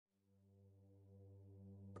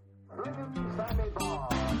Sammy Baugh,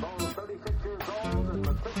 though 36 years old and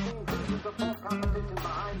with 15 seasons of pro competition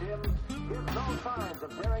behind him, gives no signs of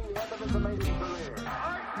nearing the end of his amazing career.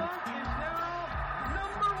 Art Monk is now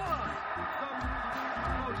number one, the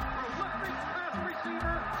most prolific pass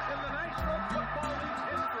receiver in the National Football League's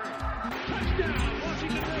history. Touchdown,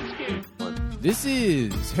 Washington Redskins. This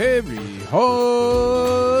is Harry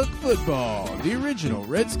Hog Football, the original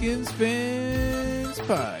Redskins fans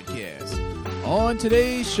podcast. On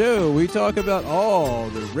today's show, we talk about all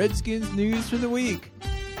the Redskins news for the week,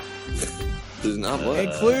 There's not much.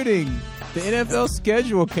 including the NFL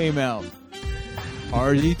schedule came out.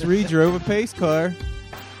 RG3 drove a pace car,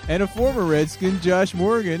 and a former Redskin, Josh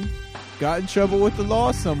Morgan, got in trouble with the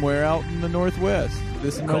law somewhere out in the Northwest.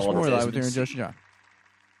 This and much more live with Aaron, Josh, and John.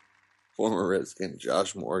 Former Redskin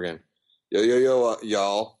Josh Morgan. Yo, y'all.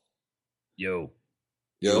 Yo.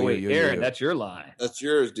 Yo, Wait, yo, Aaron, yo. that's your line. that's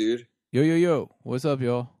yours, dude. Yo, what's up,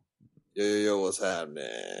 y'all? Yo, what's happening?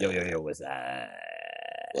 Yo, what's that?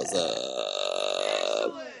 What's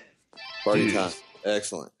up? Party Dude. time.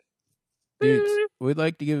 Excellent. Dudes, we'd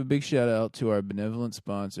like to give a big shout out to our benevolent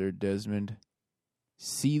sponsor, Desmond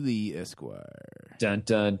Seeley Esquire. Dun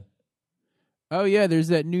dun. Oh, yeah, there's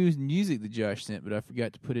that new music that Josh sent, but I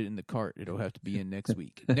forgot to put it in the cart. It'll have to be in next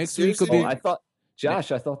week. Next week will Seriously? be... I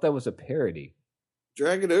thought that was a parody.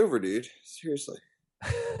 Drag it over, dude. Seriously.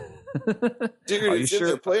 Dude, Are you it's in sure?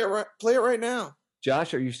 there. Play it right now.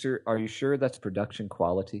 Josh, are you sure that's production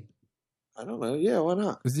quality? I don't know. Yeah, why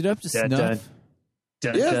not? Is it up to Dun, snuff? dun.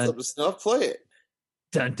 Dun Yeah, it's dun up to snuff. Play it.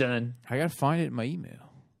 dun dun. I got to find it in my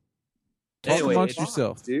email. Talk Anyway, amongst it's-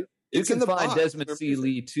 yourself. Dude. You It's can in the find box. Desmond C.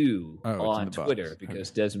 Lee 2 Oh, it's in on the box. Twitter because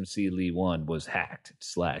Okay. Desmond C. Lee 1 was hacked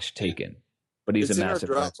 / taken. But he's It's a in our massive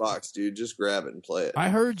Dropbox, dude. Just grab it and play it. I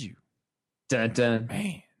heard you. Dun dun.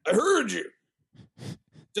 Man. I heard you.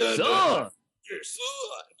 Dun, dun. Son! Your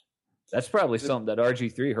son. That's probably something that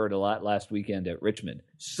RG3 heard a lot last weekend at Richmond.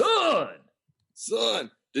 Son!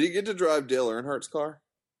 Son. Did he get to drive Dale Earnhardt's car?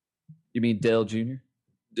 You mean Dale Jr.?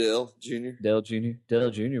 Dale Jr.? Dale Jr.? Dale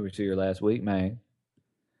Jr. was here last week, man.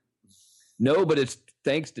 No, but it's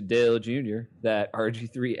thanks to Dale Jr. that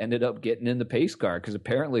RG3 ended up getting in the pace car because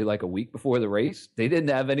apparently like a week before the race, they didn't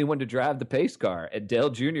have anyone to drive the pace car. And Dale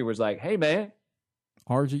Jr. was like, hey, man,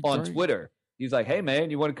 RG3. on Twitter. He's like, hey, man,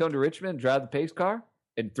 you want to come to Richmond and drive the pace car?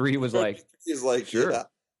 And 3 was like, He's like, sure. yeah.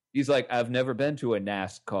 He's like, I've never been to a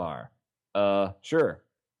NASCAR. Sure.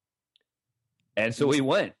 And so he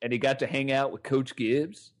went, and he got to hang out with Coach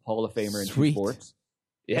Gibbs, Hall of Famer in Sweet. sports.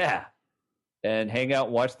 Yeah. And hang out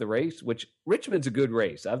and watch the race, which Richmond's a good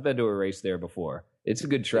race. I've been to a race there before. It's a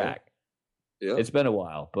good track. Yeah. It's been a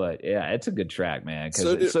while, but yeah, it's a good track, man, because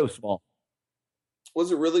So it's so small.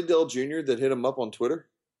 Was it really Dale Jr. that hit him up on Twitter?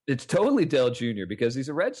 It's totally Dale Jr. because he's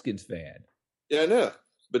a Redskins fan. Yeah, I know.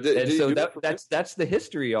 But did And he so do it for that's the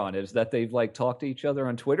history on it, is that they've like talked to each other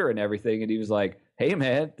on Twitter and everything. And he was like, hey,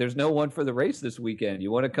 man, there's no one for the race this weekend.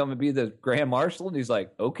 You want to come and be the Grand Marshal? And he's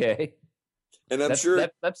like, okay. And I'm That's, sure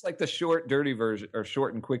that's like the short, dirty version, or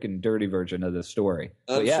short and quick and dirty version of the story.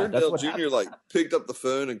 I'm But yeah, sure that's Dale what Jr. happened. like picked up the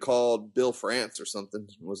phone and called Bill France or something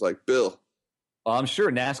and was like, Bill. I'm sure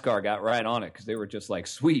NASCAR got right on it because they were just like,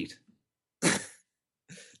 sweet.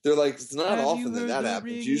 They're like, it's not Have often you that heard that the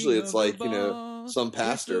happens. Usually it's ringing like, of you a know, bell? some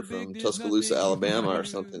pastor It's the from big Tuscaloosa, nothing. Alabama or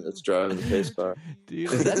something that's driving the pace car.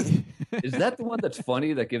 Dude. Is that the one that's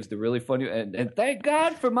funny, that gives the really funny, and thank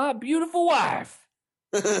God for my beautiful wife.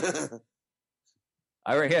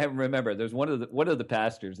 I remember there's one of the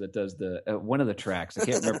pastors that does the one of the tracks. I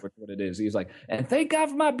can't remember what it is. He's like, and thank God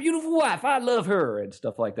for my beautiful wife. I love her and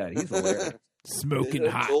stuff like that. He's hilarious. Smoking Isn't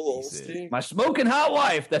that hot. Joel he said. Osteen? My smoking hot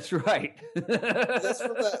wife. That's right.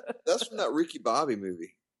 That's from that Ricky Bobby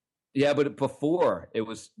movie. Yeah, but before it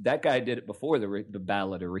was that guy did it before the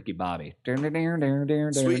ballad of Ricky Bobby.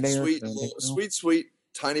 Sweet,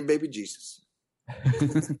 tiny baby Jesus.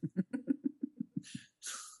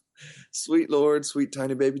 Sweet Lord, sweet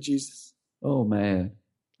tiny baby Jesus. Oh man!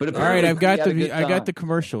 But All right, apparently he had a good I got time. the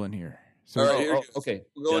commercial in here. So All right, here Oh, it goes. okay.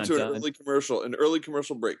 We're going to Dun, an dun. early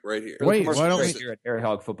commercial break right here. Wait, Commercial why don't break we- here at Harry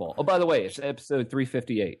Hog Football? Oh, by the way, it's episode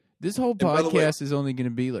 358. this whole by the way- podcast is only going to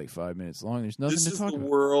be like 5 minutes long. There's nothing This to is talk the about.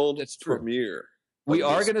 world That's true. premiere. We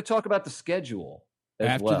of are this going to talk about the schedule as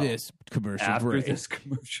After well. this commercial After break. this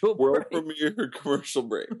commercial world break. premiere commercial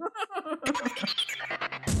break.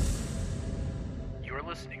 You're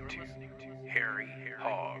listening to Harry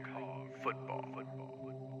Hog Football.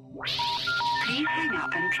 Please hang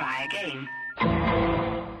up and try again.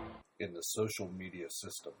 In the social media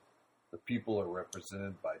system, the people are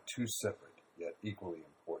represented by two separate yet equally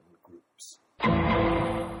important groups.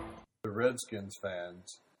 The Redskins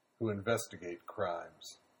fans who investigate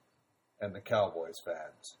crimes, and the Cowboys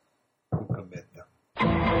fans who commit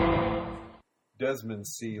them. Desmond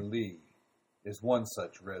C. Lee is one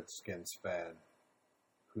such Redskins fan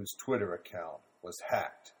whose Twitter account was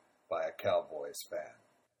hacked by a Cowboys fan.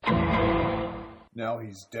 Now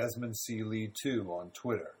he's Desmond C. Lee 2 on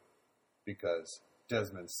Twitter because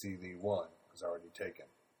Desmond C. Lee 1 was already taken.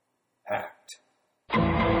 Hacked.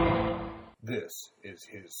 This is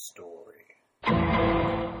his story.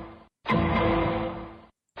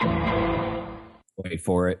 Wait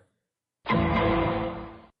for it.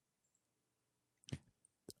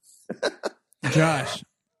 Josh,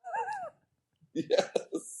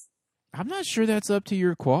 Yes. I'm not sure that's up to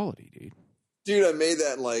your quality, dude. Dude, I made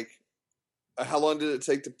that in like, how long did it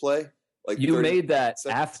take to play? Like You 30 made that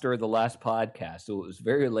seconds? after the last podcast, so it was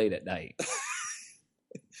very late at night.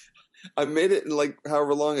 I made it in like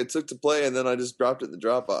however long it took to play, and then I just dropped it in the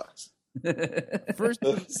Dropbox. First,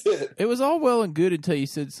 That was it. it was all well and good until you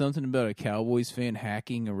said something about a Cowboys fan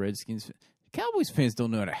hacking a Redskins fan. Cowboys fans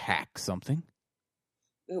don't know how to hack something.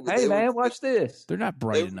 No, but Hey, they man, would- watch this. They're not They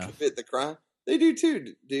bright would enough. commit the crime. They do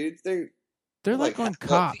too, dude. They're like on like,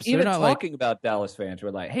 cops. They're Even not like talking about Dallas fans,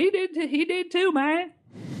 we're like, he did too, man.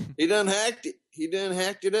 He done hacked it. He done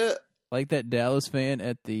hacked it up. that Dallas fan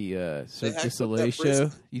at the Cirque du hacked up Soleil that show.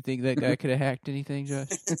 brisket. You think that guy could have hacked anything, Josh?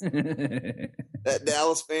 That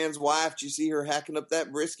Dallas fan's wife, did you see her hacking up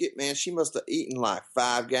that brisket? Man, she must have eaten like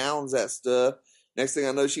 5 gallons of that stuff. Next thing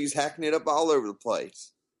I know, she's hacking it up all over the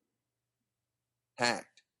place. Hacked.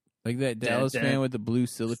 Like that Dun, Dallas dun. fan with the blue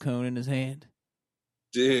silicone in his hand.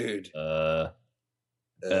 Dude. was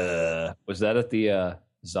that at the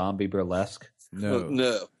zombie burlesque? No,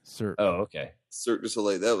 No. sir. Oh, okay. Cirque du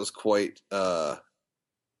Soleil. That was quite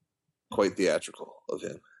theatrical of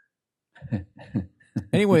him.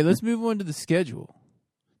 Anyway, let's move on to the schedule.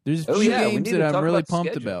 There's a Oh, few yeah, we games need to that I'm talk really about the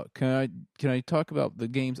pumped schedule. about. Can I talk about the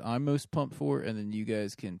games I'm most pumped for, and then you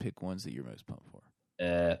guys can pick ones that you're most pumped for.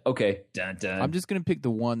 Okay. Dun dun. I'm just gonna pick the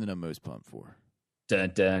one that I'm most pumped for.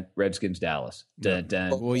 Dun dun. Redskins Dallas. Dun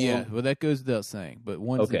dun. Well, yeah, well that goes without saying, but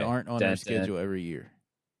ones Okay. that aren't on Dun, our dun. schedule every year.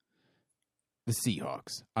 The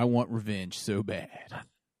Seahawks. I want revenge so bad.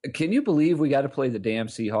 Can you believe we got to play the damn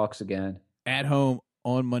Seahawks again? At home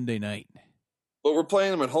on Monday night. But we're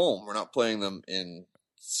playing them at home. We're not playing them in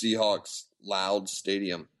Seahawks loud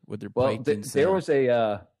stadium. With their Well, piped in there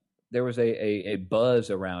sound. was a buzz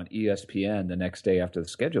around ESPN the next day after the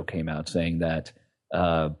schedule came out saying that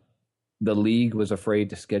the league was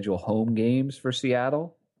afraid to schedule home games for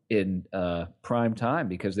Seattle in prime time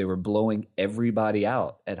because they were blowing everybody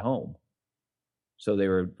out at home. So they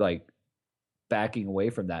were like backing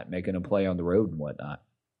away from that, making them play on the road and whatnot.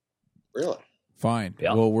 Really? Fine.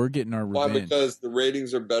 Yeah. Well, we're getting our Why? revenge. Because the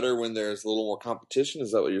ratings are better when there's a little more competition?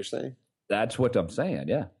 Is that what you're saying? That's what I'm saying.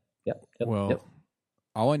 Yeah. Yep. Well,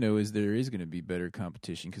 all I know is there is going to be better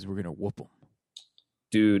competition because we're going to whoop them.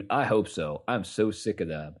 Dude, I hope so. I'm so sick of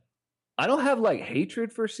them. I don't have like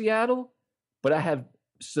hatred for Seattle, but I have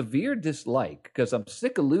severe dislike because I'm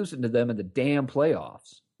sick of losing to them in the damn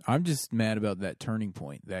playoffs. I'm just mad about that turning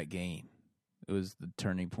point, that game. It was the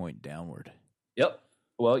turning point downward. Yep.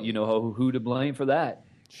 Well, you know who to blame for that.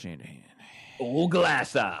 Shanahan. Old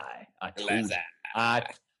Glass Eye. I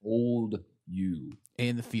told you.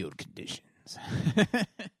 And the field conditions.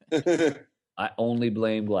 I only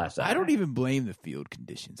blame Glass Eye. I don't even blame the field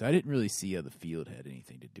conditions. I didn't really see how the field had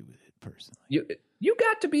anything to do with it personally. You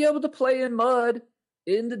got to be able to play in mud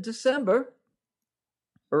in the December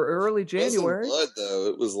or early January. It wasn't blood, though.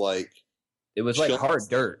 It was like It was like Chunks. hard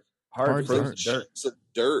dirt. Hard frozen dirt. chunks of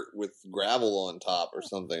dirt with gravel on top or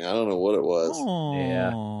something. I don't know what it was.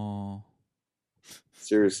 Yeah.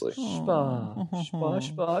 Seriously. Spa, spa,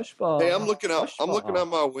 spa, spa. Hey, I'm looking out. Spa. I'm looking out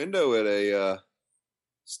my window at a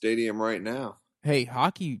stadium right now. Hey,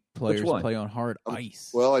 hockey players one? play on hard ice.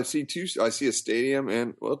 Well, I see two. I see a stadium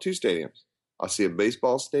and two stadiums. I see a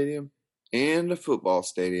baseball stadium and a football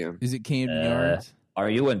stadium. Is it Camden Yards? Are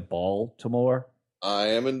you in Baltimore? I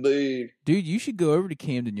am indeed. Dude, you should go over to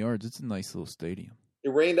Camden Yards. It's a nice little stadium.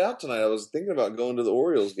 It rained out tonight. I was thinking about going to the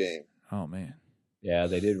Orioles game. Oh, man. Yeah,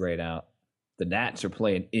 they did rain out. The Nats are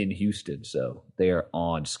playing in Houston, so they are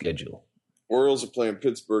on schedule. Orioles are playing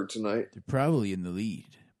Pittsburgh tonight. They're probably in the lead.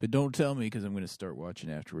 But don't tell me because I'm going to start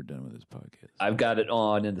watching after we're done with this podcast. I've got it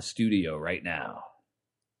on in the studio right now.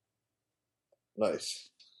 Nice.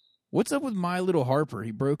 What's up with My Little Harper?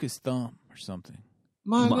 He broke his thumb or something.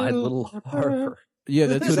 My little Harper. Yeah,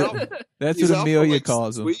 that's He's what out- that's He's what out for Amelia like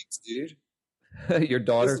calls 6 him. weeks, dude. Your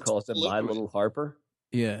daughter It's a calls him My ligament. Little Harper.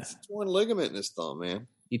 Yeah. It's a torn ligament in his thumb, man.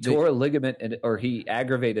 He tore a ligament, or he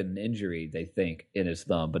aggravated an injury, they think, in his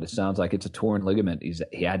thumb, but it sounds like it's a torn ligament.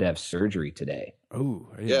 He had to have surgery today. Oh,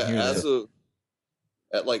 I didn't hear that.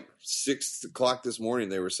 At like 6 o'clock this morning,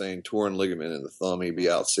 they were saying torn ligament in the thumb. He'd be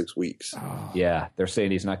out 6 weeks. Oh. Yeah, they're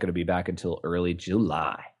saying he's not going to be back until early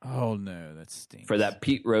July. Oh, no, that stinks. For that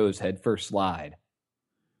Pete Rose headfirst slide.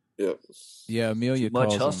 Yep. Yeah, Amelia Too much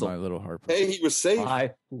calls hustle. him my little Harper. Hey, he was safe.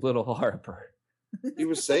 My little Harper. He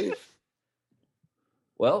was safe.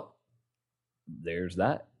 Well, there's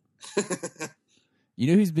that. You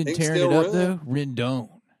know who's been Things tearing still it up, real. though? Rendon.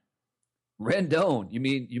 Rendon. You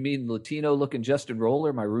mean Latino looking Justin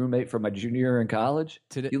Roller, my roommate from my junior year in college?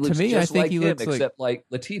 To He looks me, just I think like he him, looks like except like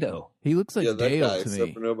Latino. he looks like Yeah, that Dale guy, to except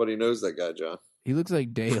me. for nobody knows that guy, John. He looks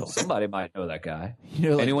like Dale. Somebody might know that guy. You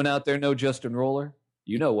know, like, Anyone out there know Justin Roller?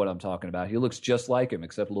 You know what I'm talking about. He looks just like him,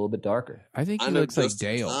 except a little bit darker. I think I he know looks like just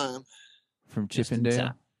in Dale time. from Just in Chippendale.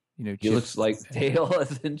 time. You know, He looks like Dale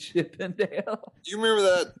as in Chippendale. Do you remember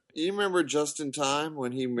that? You remember Just in Time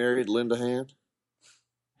when he married Linda Hand?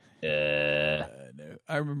 no.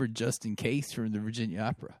 I remember Justin Case from the Virginia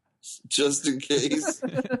Opera. Just in Case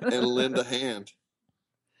and Linda Hand.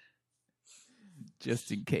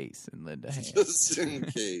 Just in case, and Linda Hand. Just in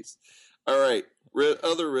case. All right.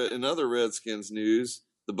 In other Redskins news,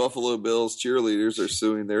 the Buffalo Bills cheerleaders are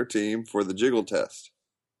suing their team for the jiggle test.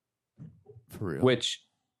 For real. Which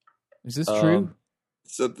Is this true?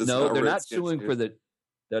 Except this no, not they're not Redskins suing news. for the.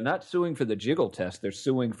 They're not suing for the jiggle test. They're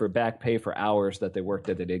suing for back pay for hours that they worked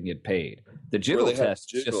that they didn't get paid. The jiggle they had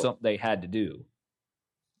test is jiggle. just something they had to do.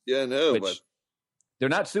 Yeah, no, Which but they're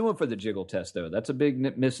not suing for the jiggle test though. That's a big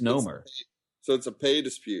misnomer. so it's a pay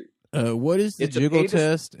dispute. What is the It's a jiggle pay dis-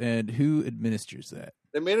 test, and who administers that?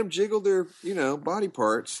 They made them jiggle their, body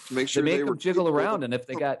parts to make sure They they make were them jiggle capable around, of- and if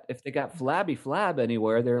they got flabby flab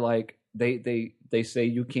anywhere, they're like they say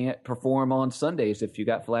you can't perform on Sundays if you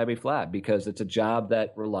got flabby flab because it's a job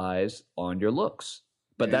that relies on your looks.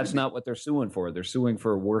 But that's not what they're suing for. They're suing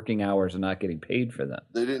for working hours and not getting paid for them.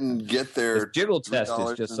 They didn't get their The jiggle test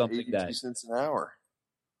is just something that $3.82 an hour.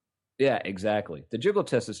 Yeah, exactly. The jiggle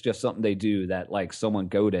test is just something they do that like someone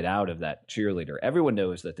goaded out of that cheerleader. Everyone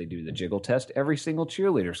knows that they do the jiggle test. Every single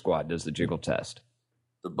cheerleader squad does the jiggle test.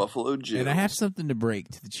 The Buffalo Jiggle. And I have something to break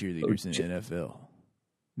to the cheerleaders in the NFL.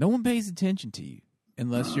 No one pays attention to you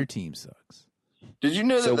unless your team sucks. Did you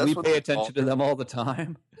know that So that's we what pay they attention to call- them all the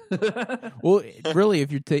time. Well, really,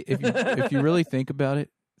 if you really think about it,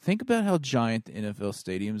 think about how giant the NFL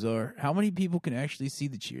stadiums are. How many people can actually see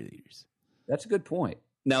the cheerleaders? That's a good point.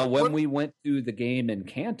 Now, when we went to the game in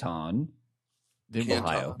Canton, Then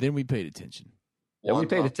Ohio, then we paid attention. then we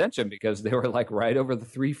paid attention because they were like right over the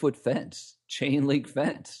 3-foot fence, chain link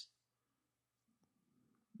fence,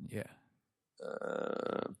 Yeah.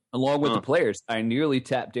 along with the players. I nearly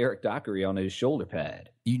tapped Derek Dockery on his shoulder pad.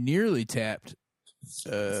 You nearly tapped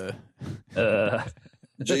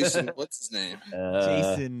Jason, what's his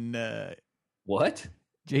name? What?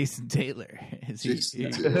 Jason Taylor.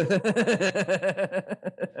 Jason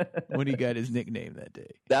When he got his nickname that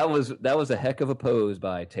day. That was a heck of a pose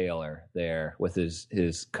by Taylor there with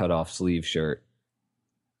his cut off sleeve shirt.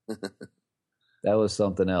 That was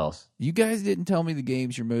something else. You guys didn't tell me the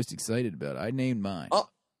games you're most excited about. I named mine.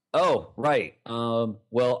 Oh, right.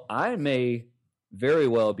 Well, I may very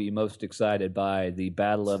well be most excited by the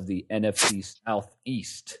battle of the NFC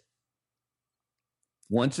Southeast.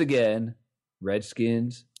 Once again,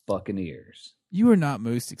 Redskins, Buccaneers. You are not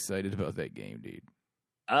most excited about that game, dude.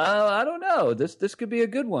 I don't know. This could be a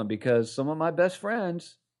good one because some of my best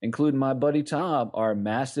friends, including my buddy Tom, are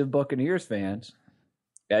massive Buccaneers fans.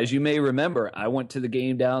 As you may remember, I went to the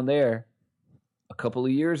game down there a couple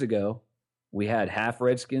of years ago. We had half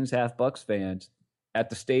Redskins, half Bucs fans at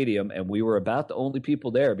the stadium, and we were about the only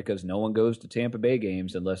people there because no one goes to Tampa Bay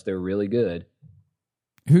games unless they're really good.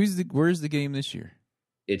 Where's the game this year?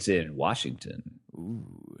 It's in Washington.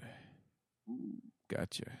 Ooh.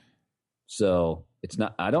 Gotcha. So it's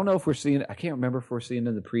not, I don't know if we're seeing, I can't remember if we're seeing it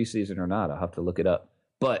in the preseason or not. I'll have to look it up.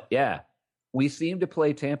 But yeah, we seem to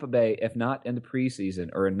play Tampa Bay, if not in the preseason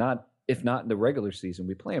or if not in the regular season,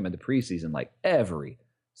 we play them in the preseason like every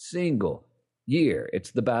single year.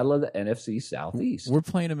 It's the battle of the NFC Southeast. We're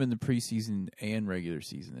playing them in the preseason and regular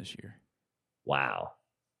season this year. Wow.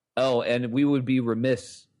 Oh, and we would be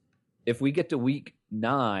remiss if we get to week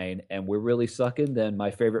 9 and we're really sucking, then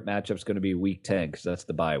my favorite matchup is going to be week 10 because that's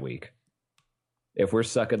the bye week. If we're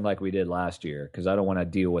sucking like we did last year, because I don't want to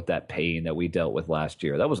deal with that pain that we dealt with last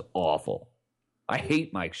year. That was awful. I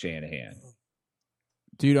hate Mike Shanahan.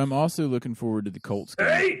 Dude, I'm also looking forward to the Colts game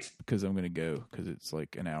Hate! because I'm going to go because it's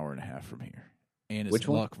like an hour and a half from here. And it's Which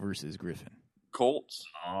one? Luck versus Griffin. Colts.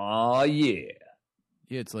 Oh, yeah.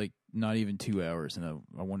 Yeah, it's like not even 2 hours, and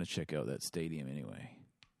I want to check out that stadium anyway.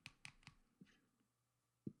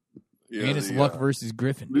 Yeah, and it's Luck versus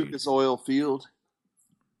Griffin. Lucas Oil Field.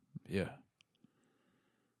 Yeah.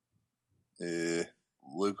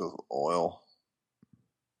 Lucas Oil.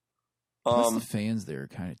 Plus the fans there are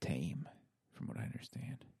kind of tame, from what I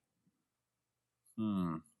understand.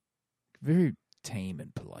 Very tame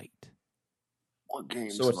and polite. What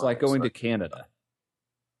games? So it's like going to Canada.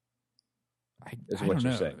 I what don't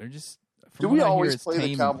you're know. saying. They're just. Do we always play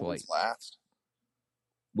the Cowboys last?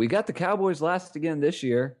 We got the Cowboys last again this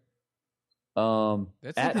year.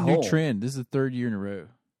 That's at like a home. new trend. This is the third year in a row.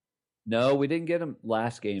 No, we didn't get them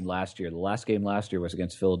last game last year. The last game last year was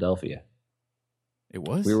against Philadelphia. It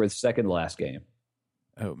was? We were the second to last game.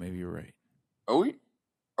 Oh, maybe you're right. Are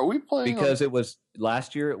we playing? Because it was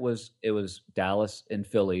last year. It was Dallas and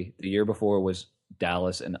Philly. The year before was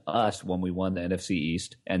Dallas and us when we won the NFC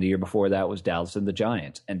East, and the year before that was Dallas and the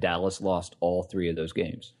Giants, and Dallas lost all three of those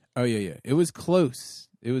games. Oh yeah. It was close.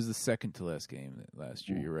 It was the second to last game last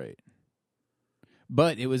year. You're right.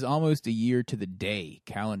 But it was almost a year to the day,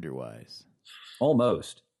 calendar-wise.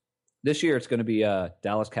 Almost. This year it's going to be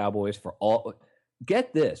Dallas Cowboys for all.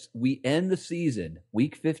 Get this. We end the season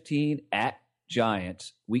week 15 at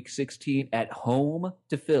Giants, week 16 at home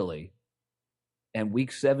to Philly, and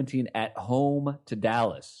week 17 at home to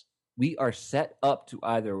Dallas. We are set up to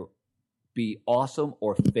either be awesome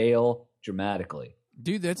or fail dramatically.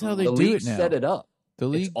 Dude, that's how they the do league it now. set it up. The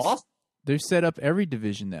league, awesome. They're set up every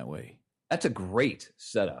division that way. That's a great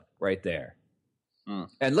setup right there.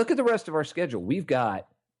 And look at the rest of our schedule. We've got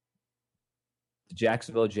the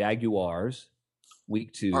Jacksonville Jaguars,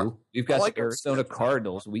 week 2. We've got the Arizona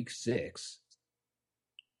Cardinals, week 6.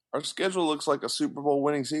 Our schedule looks like a Super Bowl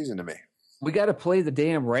winning season to me. We got to play the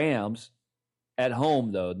damn Rams at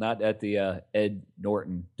home, though, not at the Ed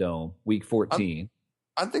Norton Dome, week 14.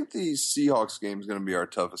 I think the Seahawks game is going to be our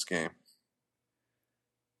toughest game.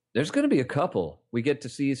 There's going to be a couple. We get to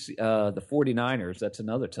see the 49ers. That's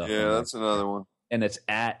another tough one. Yeah, that's another one. And it's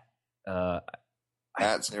at San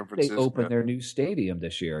Francisco. They opened their new stadium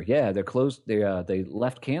this year. Yeah, they're closed. They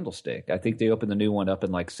left Candlestick. I think they opened the new one up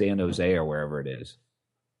in like San Jose or wherever it is.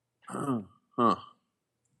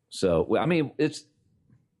 So I mean,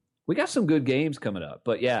 we got some good games coming up.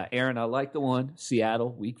 But yeah, Aaron, I like the one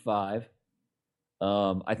Seattle week 5.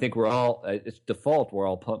 I think we're all it's default. We're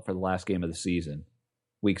all pumped for the last game of the season.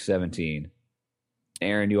 Week 17.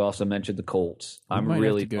 Aaron, you also mentioned the Colts. I'm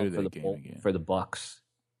really pumped for the Bucks.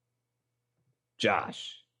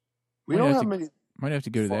 Josh, we don't have many. Might have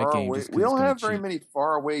to go to that game. We don't have very many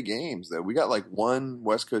far away games though. We got like one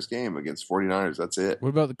West Coast game against 49ers. That's it. What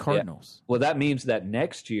about the Cardinals? Yeah. Well, that means that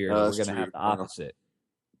next year we're going to have the opposite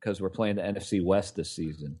because we're playing the NFC West this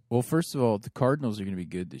season. Well, first of all, the Cardinals are going to be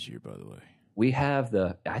good this year. By the way, we have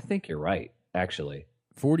I think you're right. Actually.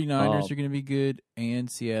 49ers are going to be good,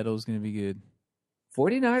 and Seattle's going to be good.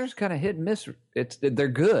 49ers kind of hit and miss. They're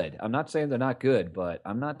good. I'm not saying they're not good, but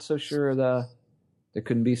I'm not so sure there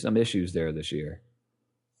couldn't be some issues there this year.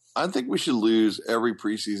 I think we should lose every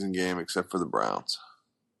preseason game except for the Browns.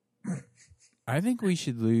 I think we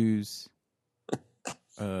should lose.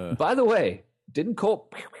 By the way, didn't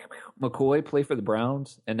Colt McCoy play for the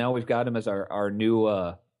Browns, and now we've got him as our new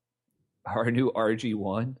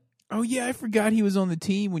RG1? Oh, yeah, I forgot he was on the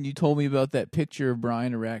team when you told me about that picture of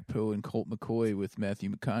Brian Arakpo and Colt McCoy with Matthew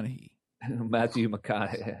McConaughey. Matthew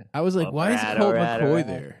McConaughey. I was like, why is Colt McCoy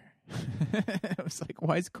there? I was like,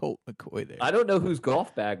 why is Colt McCoy there? I don't know whose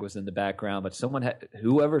golf bag was in the background, but someone had,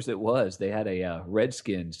 whoever's it was, they had a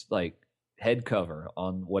Redskins like head cover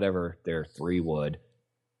on whatever their 3 would.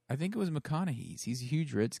 I think it was McConaughey's. He's a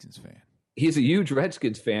huge Redskins fan. He's a huge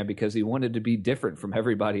Redskins fan because he wanted to be different from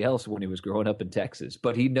everybody else when he was growing up in Texas.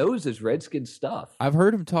 But he knows his Redskins stuff. I've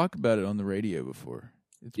heard him talk about it on the radio before.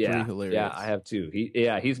 It's pretty hilarious. Yeah, I have too.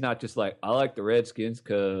 He's not just like, I like the Redskins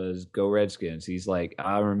because go Redskins. He's like,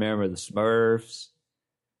 I remember the Smurfs.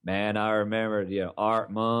 Man, I remember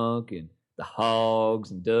Art Monk and the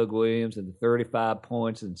Hogs and Doug Williams and the 35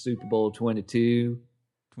 points in Super Bowl 22.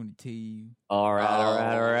 22. All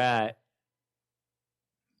right.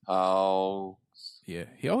 Oh. Yeah,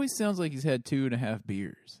 he always sounds like he's had 2.5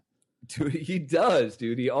 beers. Dude, he does,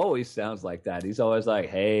 dude. He always sounds like that. He's always like,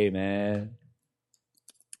 hey, man.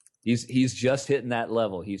 He's just hitting that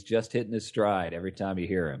level. He's just hitting his stride every time you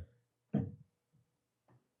hear him.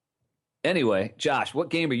 Anyway, Josh, what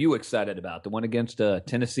game are you excited about? The one against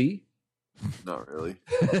Tennessee? Not really.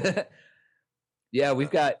 Yeah,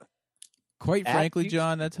 we've got... Quite frankly,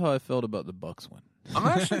 John, that's how I felt about the Bucks one. I'm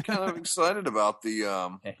actually kind of excited about the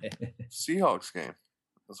Seahawks game.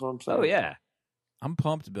 That's what I'm saying. Oh, yeah. I'm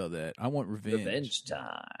pumped about that. I want revenge. Revenge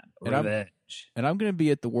time. And Revenge. And I'm going to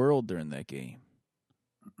be at the World during that game.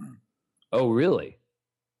 Oh, really?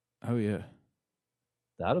 Oh, yeah.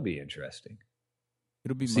 That'll be interesting.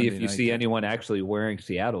 It'll be See Monday if you night. see anyone actually wearing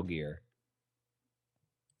Seattle gear.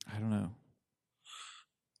 I don't know.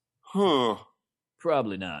 Huh.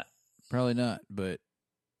 Probably not. Probably not, but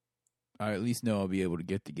I at least know I'll be able to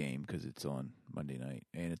get the game because it's on Monday night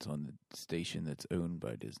and it's on the station that's owned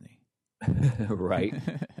by Disney. Right.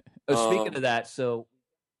 Speaking of that, so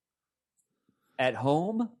at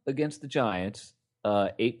home against the Giants,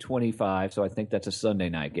 8:25. So I think that's a Sunday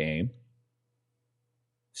night game.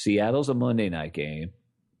 Seattle's a Monday night game.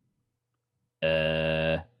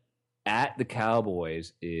 At the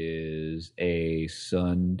Cowboys is a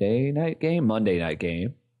Monday night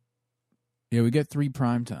game, Yeah, we got 3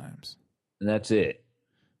 prime times. and that's it.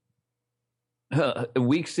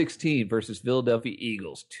 Week 16 versus Philadelphia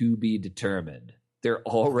Eagles to be determined. They're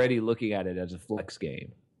already looking at it as a flex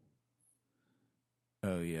game.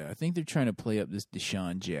 Oh, yeah. I think they're trying to play up this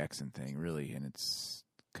Deshaun Jackson thing, really, and it's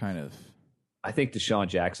kind of... I think Deshaun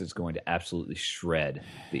Jackson is going to absolutely shred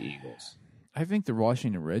the Eagles. I think the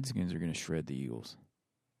Washington Redskins are going to shred the Eagles.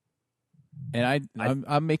 And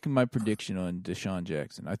I'm making my prediction on Deshaun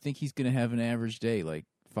Jackson. I think he's going to have an average day, like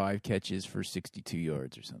 5 catches for 62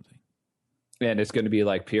 yards or something. And it's going to be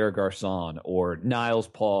like Pierre Garçon or Niles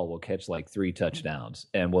Paul will catch like 3 touchdowns,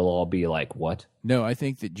 and we'll all be like, what? No, I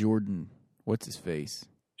think that Jordan, what's his face?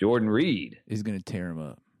 Jordan Reed is going to tear him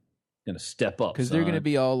up. Going to step up. Because they're going to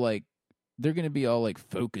be all like,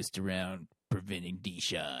 focused around preventing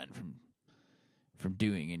Deshaun from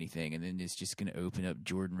doing anything, and then it's just going to open up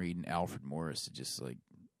Jordan Reed and Alfred Morris to just like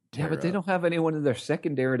tear but they up. don't have anyone in their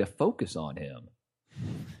secondary to focus on him.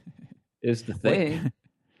 Is the thing.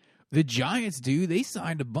 The Giants do. They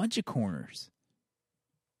signed a bunch of corners.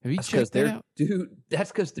 Have you That's checked that out? Dude,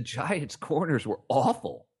 that's because the Giants' corners were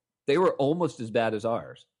awful. They were almost as bad as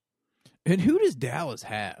ours. And who does Dallas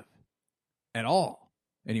have at all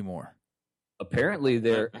anymore? Apparently,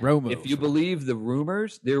 Romo. If you believe the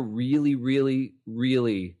rumors, they're really, really,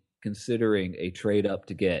 really considering a trade up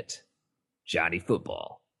to get Johnny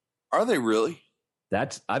Football. Are they really?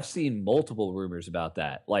 I've seen multiple rumors about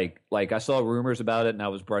that. Like I saw rumors about it and I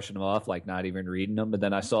was brushing them off, like not even reading them. But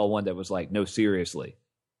then I saw one that was like, no, seriously.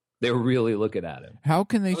 They were really looking at him. How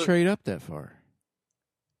can they trade up that far?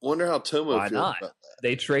 Wonder how Tomo Why feels not? about that.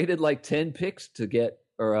 They traded like 10 picks to get,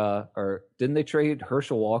 or didn't they trade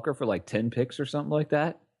Herschel Walker for like 10 picks or something like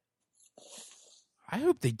that? I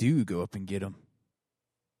hope they do go up and get him.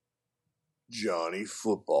 Johnny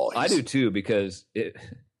Football. I do too, because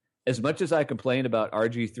as much as I complain about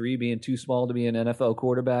RG3 being too small to be an NFL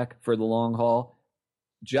quarterback for the long haul,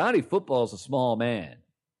 Johnny Football's a small man.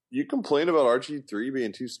 You complain about RG3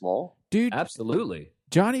 being too small? Dude, Absolutely.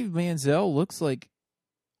 Johnny Manziel looks like,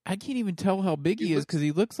 I can't even tell how big he is because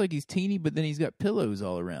he looks like he's teeny, but then he's got pillows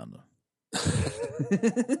all around him.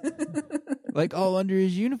 Like all under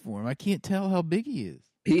his uniform. I can't tell how big he is.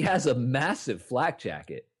 He has a massive flak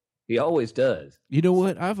jacket. He always does. You know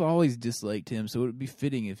what? I've always disliked him, so it would be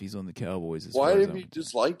fitting if he's on the Cowboys. Why have you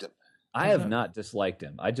disliked him? I have not disliked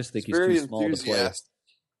him. I just think he's very too small to play. enthusiastic.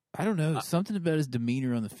 I don't know. Something about his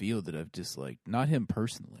demeanor on the field that I've disliked. Not him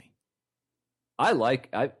personally.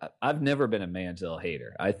 I've never been a Manziel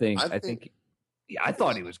hater. I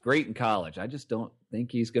thought he was great in college. I just don't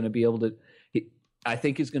think he's going to be able to. I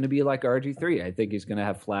think he's going to be like RG3. I think he's going to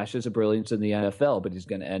have flashes of brilliance in the NFL, but he's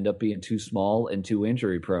going to end up being too small and too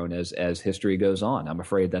injury prone as history goes on. I'm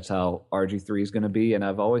afraid that's how RG3 is going to be, and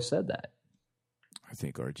I've always said that. I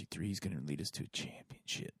think RG3 is going to lead us to a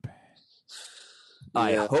championship.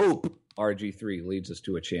 I hope RG3 leads us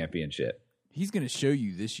to a championship. He's going to show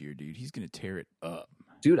you this year, dude. He's going to tear it up.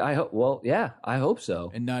 Dude, I hope. Well, yeah, I hope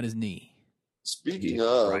so. And not his knee. Speaking Yeah,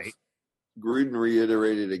 of, right. Gruden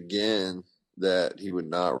reiterated again that he would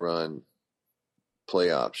not run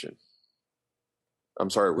play option. I'm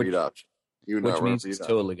sorry, read option. He would Which not run means read he's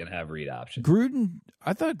option. totally going to have read option.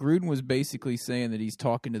 I thought Gruden was basically saying that he's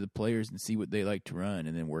talking to the players and see what they like to run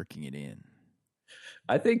and then working it in.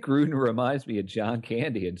 I think Gruden reminds me of John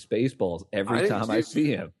Candy in Spaceballs every time I see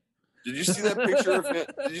him. Did you see that picture of him?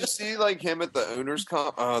 Did you see like him at the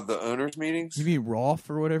owners meetings? You mean Rolf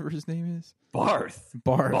or whatever his name is? Barth.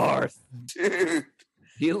 Barth. Dude.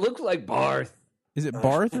 He looks like Barth. Is it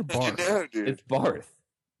Barth or Barth? No, dude. It's Barth.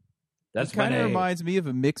 That's He my kind of name. reminds me of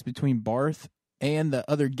a mix between Barth and the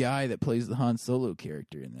other guy that plays the Han Solo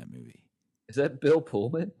character in that movie. Is that Bill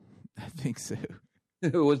Pullman? I think so.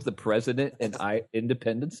 Who was the president in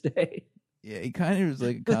Independence Day? Yeah, he kind of was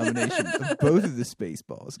like a combination of both of the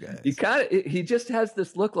Spaceballs guys. He just has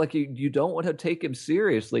this look like you don't want to take him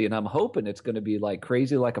seriously, and I'm hoping it's going to be like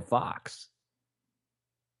Crazy Like a Fox.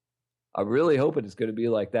 I'm really hoping it's going to be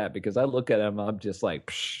like that because I look at him, I'm just like,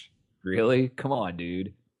 psh, really? Come on,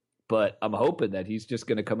 dude. But I'm hoping that he's just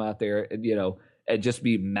going to come out there and, and just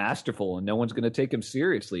be masterful and no one's going to take him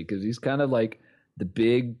seriously because he's kind of like the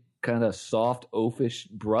big, kind of soft, oafish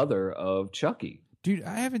brother of Chucky. Dude,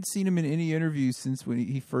 I haven't seen him in any interviews since when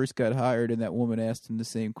he first got hired and that woman asked him the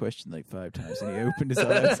same question like 5 times and he opened his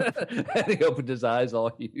eyes. And he opened his eyes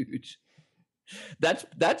all huge.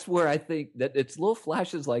 That's where I think that it's little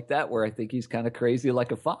flashes like that where I think he's kind of crazy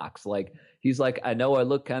like a fox. Like he's like, I know I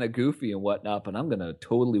look kind of goofy and whatnot, but I'm going to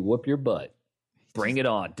totally whoop your butt. Bring it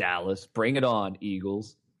on, Dallas. Bring it on,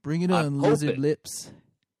 Eagles. Bring it on, lizard lips.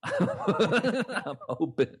 I'm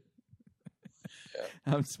hoping.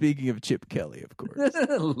 I'm speaking of Chip Kelly, of course.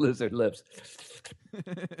 Lizard lips.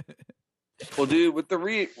 Well, dude, with the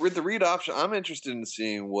read option, I'm interested in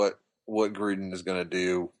seeing what Gruden is going to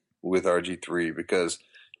do with RG3 because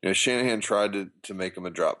Shanahan tried to make him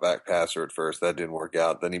a drop back passer at first. That didn't work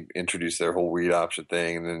out. Then he introduced their whole read option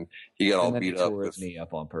thing, and then he got all beat up with his knee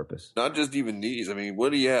up on purpose. Not just even knees. I mean,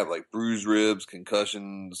 what do you have? Like bruised ribs,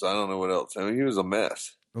 concussions. I don't know what else. I mean, he was a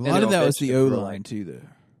mess. A lot of that was the O line too, though.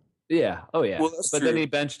 Yeah. Oh, yeah. Well, that's but true. then he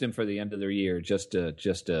benched him for the end of the year just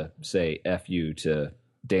to say F you to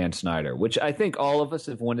Dan Snyder, which I think all of us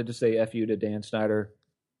have wanted to say F you to Dan Snyder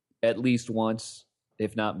at least once,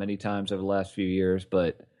 if not many times over the last few years.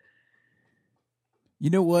 But you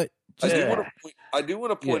know what? I do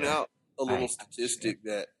want to point out a little statistic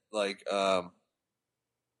that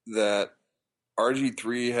that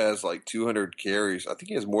RG3 has like 200 carries. I think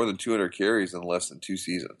he has more than 200 carries in less than 2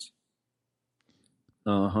 seasons.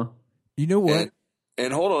 Uh-huh. You know what?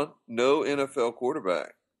 And hold on, no NFL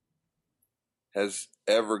quarterback has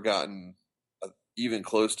ever gotten even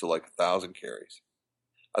close to like 1,000 carries.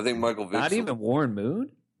 I think Michael Vick. Not even Warren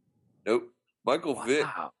Moon? Nope. Michael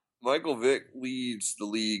Vick leads the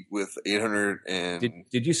league with 800 and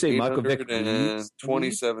did you say Michael Vick leads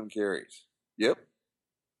 27 carries? Yep.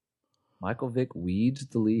 Michael Vick weeds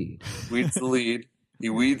the lead. Weeds the lead. He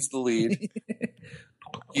weeds the lead.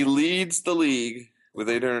 He leads the league with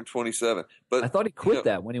 827. But I thought he quit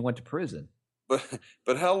that when he went to prison.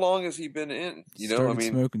 But how long has he been in? Started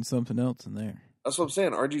smoking something else in there. That's what I'm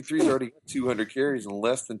saying. RG3's already got 200 carries in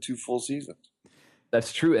less than 2 full seasons.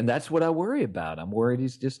 That's true, and that's what I worry about. I'm worried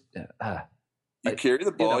he's just you carry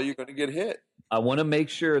the ball, you're going to get hit. I want to make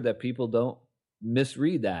sure that people don't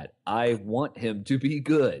misread that. I want him to be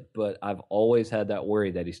good, but I've always had that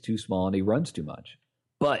worry that he's too small and he runs too much.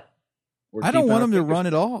 But I don't want him to run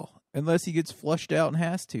at all unless he gets flushed out and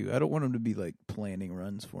has to. I don't want him to be like planning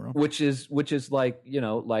runs for him. Which is like,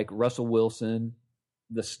 like Russell Wilson,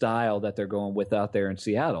 the style that they're going with out there in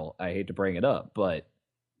Seattle. I hate to bring it up, but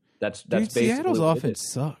that's basically Seattle's offense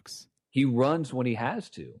sucks. He runs when he has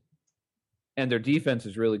to. And their defense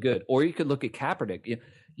is really good. Or you could look at Kaepernick.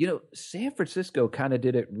 San Francisco kind of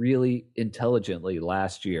did it really intelligently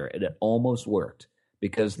last year, and it almost worked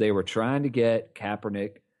because they were trying to get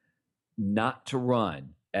Kaepernick not to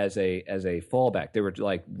run as a fallback. They were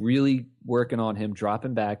like really working on him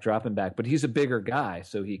dropping back, but he's a bigger guy,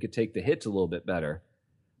 so he could take the hits a little bit better.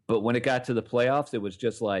 But when it got to the playoffs, it was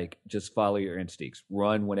just follow your instincts,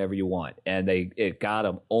 run whenever you want, and it got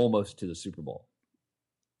them almost to the Super Bowl.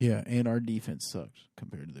 Yeah, and our defense sucked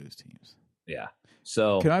compared to those teams. Yeah.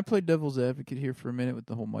 So can I play devil's advocate here for a minute with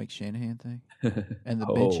the whole Mike Shanahan thing and the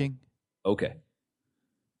benching? Okay.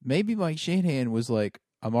 Maybe Mike Shanahan was like,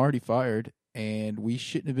 I'm already fired, and we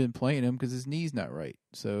shouldn't have been playing him because his knee's not right.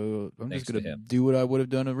 So I'm just going to do what I would have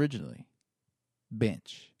done originally.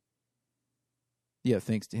 Bench. Yeah,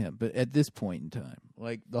 thanks to him. But at this point in time,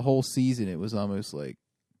 like the whole season, it was almost like.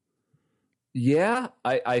 Yeah,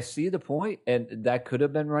 I see the point, and that could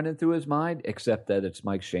have been running through his mind, except that it's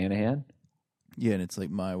Mike Shanahan. Yeah, and it's like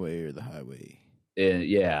my way or the highway.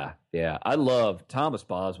 Yeah. I love Thomas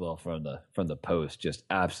Boswell from the Post. Just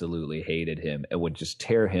absolutely hated him and would just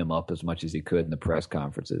tear him up as much as he could in the press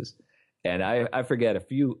conferences. And I forget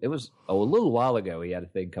it was a little while ago. He had a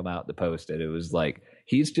thing come out in the Post, and it was like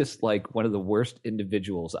he's just like one of the worst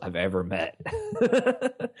individuals I've ever met.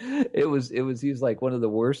 He's like one of the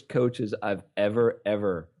worst coaches I've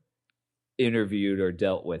ever interviewed or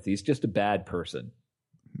dealt with. He's just a bad person,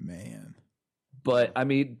 man. But I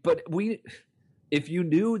mean, if you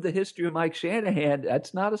knew the history of Mike Shanahan,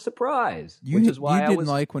 that's not a surprise. Which is why you didn't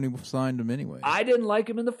like when he signed him anyway. I didn't like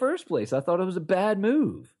him in the first place. I thought it was a bad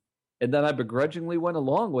move. And then I begrudgingly went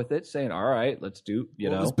along with it, saying, all right, let's do, it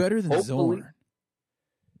was better than Zorn.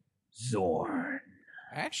 Zorn.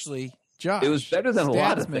 Actually, Josh, It was better than a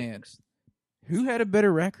lot of Stats Man, things. who had a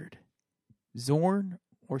better record, Zorn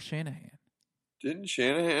or Shanahan? Didn't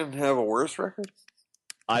Shanahan have a worse record?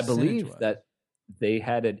 I believe Percentage-wise. that they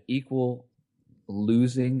had an equal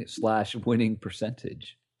losing/winning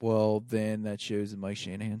percentage. Well, then that shows that Mike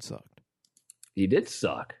Shanahan sucked. He did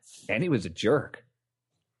suck, and he was a jerk.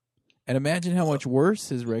 And imagine how much worse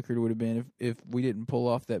his record would have been if we didn't pull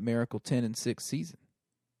off that miracle 10-6 season.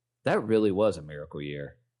 That really was a miracle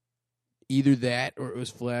year. Either that, or it was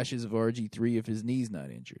flashes of RG3 if his knee's not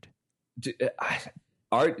injured.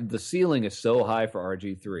 The ceiling is so high for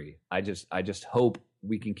RG3. I just hope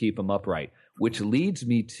we can keep him upright. Which leads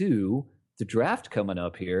me to the draft coming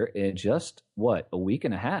up here in just a week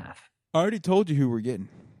and a half. I already told you who we're getting.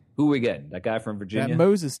 Who are we getting? That guy from Virginia? That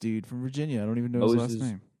Moses dude from Virginia. I don't even know his last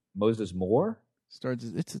name. Moses Moore?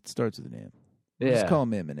 It starts with an M. Yeah. Just call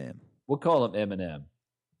him Eminem. We'll call him Eminem.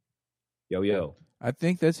 Yo. I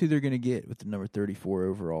think that's who they're going to get with the number 34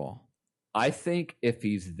 overall. I think if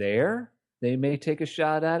he's there, they may take a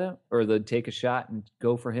shot at him, or they'll take a shot and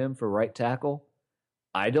go for him for right tackle.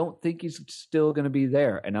 I don't think he's still going to be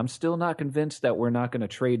there, and I'm still not convinced that we're not going to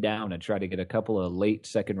trade down and try to get a couple of late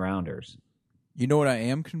second rounders. You know what I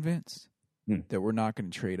am convinced? That we're not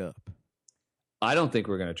going to trade up. I don't think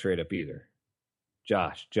we're going to trade up either.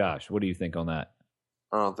 Josh, what do you think on that?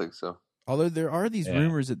 I don't think so. Although there are these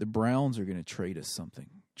rumors that the Browns are going to trade us something.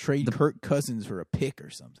 Trade Kirk Cousins for a pick or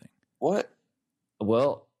something. What?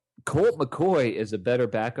 Well, Colt McCoy is a better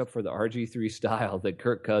backup for the RG3 style than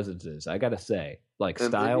Kirk Cousins is. I got to say,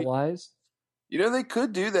 style-wise. You know, they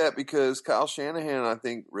could do that because Kyle Shanahan, I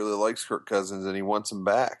think, really likes Kirk Cousins and he wants him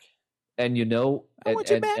back. And you know, I want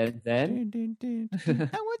you back. And then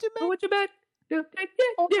I want you back. I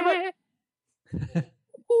want you back.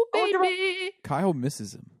 Ooh, baby. Kyle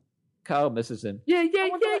misses him. Kyle misses him. Yeah. I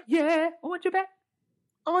want you back.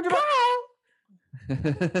 I want you back.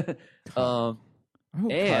 I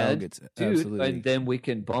hope Kyle gets absolutely. And then we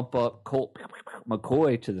can bump up Colt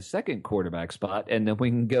McCoy to the second quarterback spot, and then we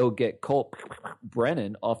can go get Colt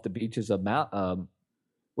Brennan off the beaches of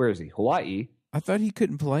where is he? Hawaii. I thought he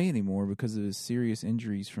couldn't play anymore because of his serious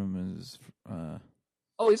injuries from his.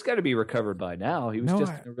 Oh, he's got to be recovered by now. He was in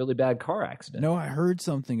a really bad car accident. No, I heard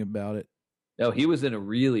something about it. No, he was in a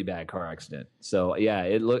really bad car accident. So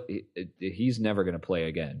yeah, he's never going to play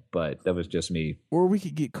again. But that was just me. Or we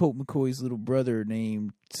could get Colt McCoy's little brother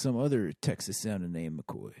named some other Texas-sounding name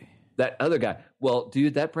McCoy. That other guy. Well,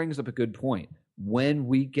 dude, that brings up a good point. When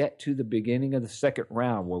we get to the beginning of the second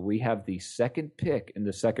round, where we have the second pick in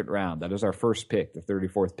the second round, that is our first pick, the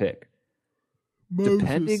 34th pick. Moses.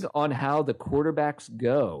 Depending on how the quarterbacks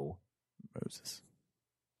go, Moses.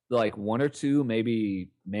 Like one or two, maybe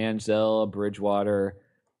Manziel, Bridgewater,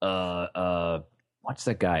 what's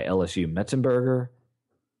that guy? LSU, Metzenberger,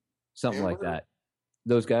 something like that.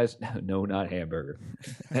 Those guys, no, not Hamburger.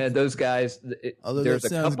 And those guys, there's a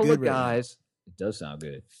couple of guys. It does sound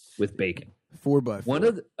good with bacon.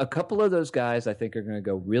 4x4. A couple of those guys, I think, are going to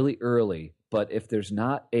go really early. But if there's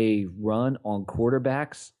not a run on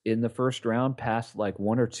quarterbacks in the first round, past like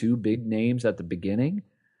one or two big names at the beginning,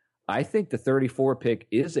 I think the 34 pick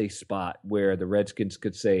is a spot where the Redskins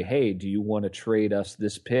could say, hey, do you want to trade us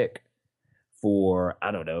this pick for,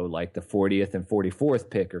 I don't know, like the 40th and 44th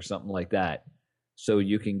pick or something like that? So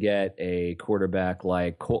you can get a quarterback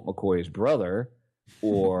like Colt McCoy's brother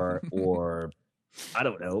or I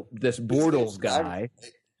don't know, this Bortles guy.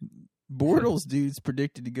 Bortles dude's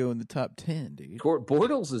predicted to go in the top 10, dude.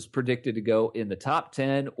 Bortles is predicted to go in the top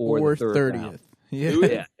 10 or the 30th. Round.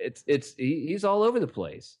 Yeah, he's all over the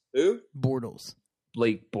place. Who? Bortles.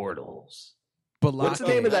 Blake Bortles. Balake. What's the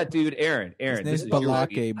name of that dude? Aaron. This is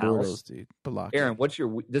Balake Bortles, dude. Balake. Aaron,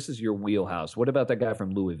 this is your wheelhouse. What about that guy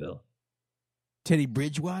from Louisville? Teddy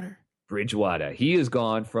Bridgewater? Bridgewater. He has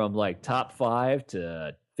gone from like top 5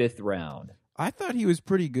 to 5th round. I thought he was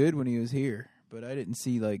pretty good when he was here, but I didn't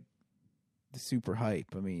see like the super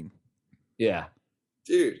hype. I mean, yeah,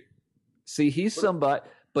 dude. See, he's somebody,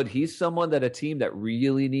 but he's someone that a team that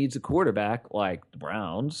really needs a quarterback, like the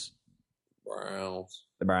Browns.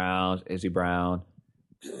 Izzy Brown.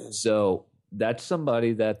 So that's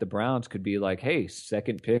somebody that the Browns could be like, hey,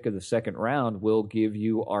 second pick of the second round, we'll give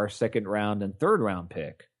you our second round and third round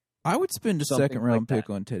pick. I would spend a second round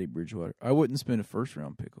pick on Teddy Bridgewater. I wouldn't spend a first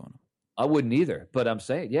round pick on him. I wouldn't either, but I'm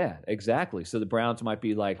saying, yeah, exactly. So the Browns might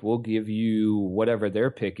be like, we'll give you whatever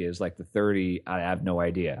their pick is, like the 30. I have no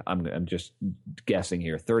idea. I'm just guessing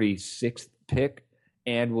here. 36th pick,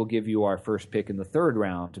 and we'll give you our first pick in the third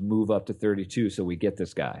round to move up to 32, so we get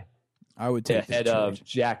this guy. I would take ahead of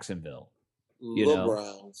Jacksonville. You The know?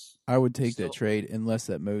 Browns. I would take So- that trade unless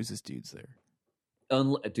that Moses dude's there.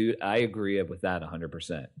 Dude, I agree with that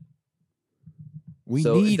 100%. We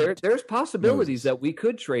So need there's possibilities Moses. that we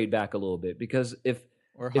could trade back a little bit because if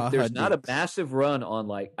there's not a massive run on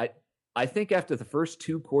I think after the first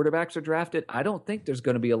 2 quarterbacks are drafted, I don't think there's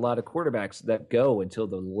going to be a lot of quarterbacks that go until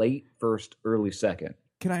the late first, early second.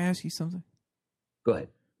 Can I ask you something? Go ahead.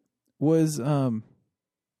 Was Can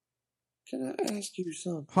I ask you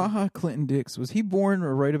something? HaHa Clinton Dix, was he born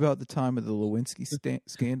right about the time of the Lewinsky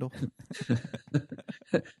scandal?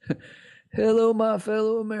 Hello, my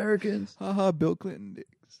fellow Americans. HaHa Bill Clinton Dix.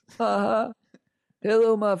 Ha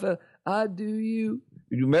Hello, my fellow. I do you.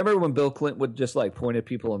 You remember when Bill Clinton would just like point at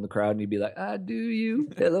people in the crowd and he'd be like, I do you.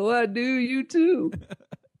 Hello, I do you too.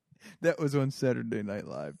 That was on Saturday Night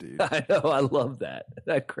Live, dude. I know. I love that.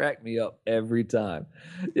 That cracked me up every time.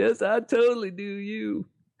 Yes, I totally do you.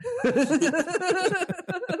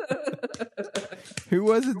 Who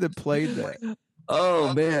was it that played that?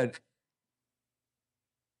 Oh, man.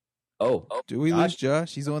 Oh, Do we lose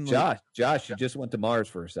Josh? He's on the Josh, you just went to Mars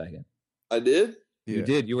for a second. I did? Yeah. You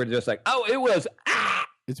did. You were just like, oh, it was.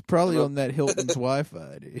 It's probably on that Hilton's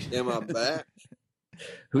Wi-Fi, dude. Am I back?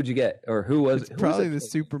 Who'd you get? Or who was It's who probably the was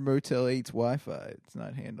it? Super Motel 8's Wi-Fi. It's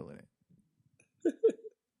not handling it.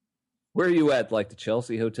 Where are you at? Like the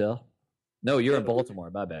Chelsea Hotel? No, you're in Baltimore.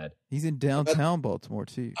 My bad. He's in downtown Baltimore,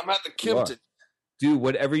 too. I'm at the You are. Kimpton. Dude,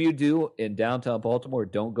 whatever you do in downtown Baltimore,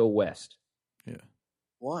 don't go west. Yeah.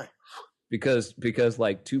 Why? Because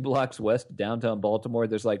like 2 blocks west of downtown Baltimore,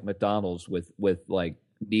 there's like McDonald's with like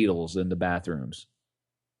needles in the bathrooms.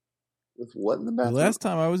 With what in the The bathroom? last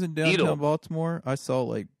time I was in downtown Needle. Baltimore, I saw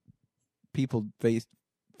like people face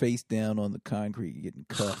down on the concrete getting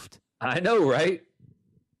cuffed. I know, right?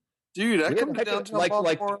 Dude, I Yeah, come to like- downtown like-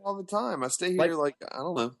 Baltimore all the time. I stay here like I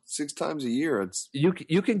don't know, 6 times a year. It's You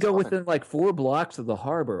can go Fine. within like 4 blocks of the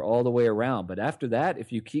harbor all the way around, but after that,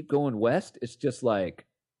 if you keep going west, it's just like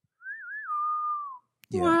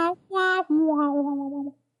Yeah.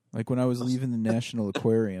 Like when I was leaving the National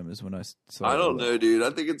Aquarium is when I saw. I don't that. know, dude. I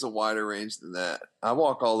think it's a wider range than that. I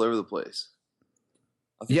walk all over the place.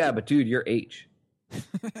 I think yeah, but dude, you're H.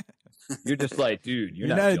 You're just like, dude, You're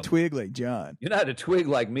not a jumping. twig like John. You're not a twig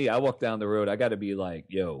like me. I walk down the road. I got to be like,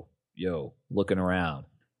 yo, looking around.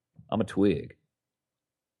 I'm a twig.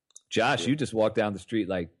 Josh, you just walk down the street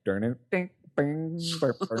like,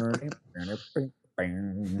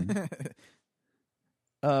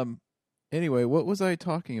 Anyway, what was I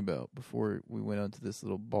talking about before we went on to this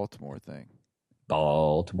little Baltimore thing?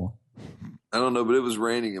 Baltimore. I don't know, but it was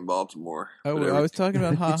raining in Baltimore. Oh, But I was talking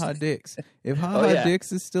about HaHa Dix. If HaHa yeah.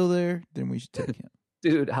 Dix is still there, then we should take him.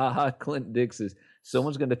 Dude, Clinton Dix is,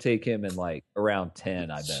 someone's going to take him in like around 10,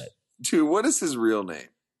 I bet. dude, what is his real name?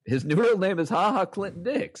 His new real name is Clinton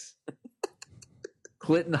Dix.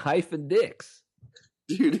 Clinton-Dix.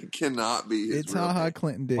 Dude, it cannot be his It's real HaHa name.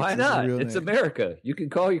 Clinton Dix. Why is his not? real It's name. America. You can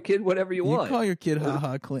call your kid whatever you You want. call your kid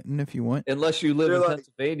HaHa Clinton if you want. Unless you live They're in like-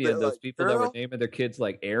 Pennsylvania and they're those like, people that were "Girl?" naming their kids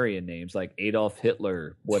like Aryan names, like Adolf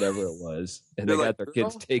Hitler, whatever it was, and they They're got like, their "Girl?"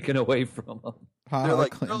 kids taken away from them. They're HaHa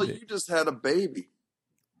like, Clinton girl, Dix. you just had a baby.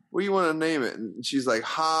 What do you want to name it? And she's like,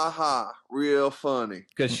 ha ha, real funny.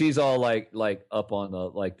 Because she's all like up on the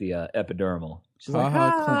epidermal. She's like,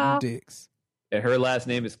 HaHa Clinton Dix. and her last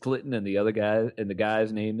name is Clinton, and the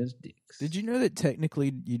guy's name is Dix. Did you know that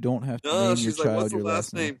technically you don't have to No, name she's your like, child what's the your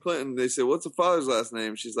last name? Clinton. They said, what's the father's last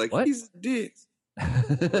name? She's like, What? he's a dick.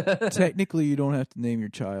 Technically, you don't have to name your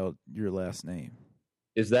child your last name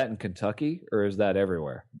Is that in Kentucky or is that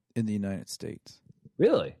everywhere? in the United States.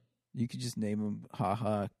 Really? You could just name him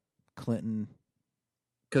HaHa Clinton.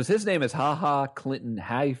 Because his name is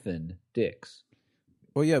Clinton Dix.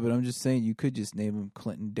 Well, yeah, but I'm just saying you could just name him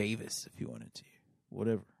Clinton Davis if you wanted to.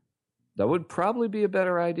 Whatever. That would probably be a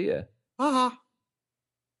better idea. Ha ha.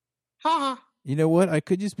 Ha ha. You know what? I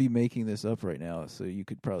could just be making this up right now, so you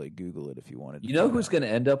could probably Google it if you wanted to. You know find who's out. going to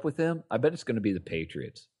end up with him? I bet it's going to be the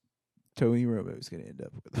Patriots. Tony Romo is going to end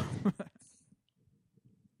up with him.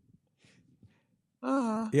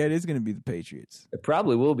 Yeah, it is going to be the Patriots. It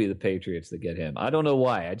probably will be the Patriots that get him. I don't know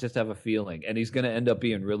why. I just have a feeling, and he's going to end up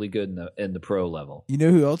being really good in the pro level. You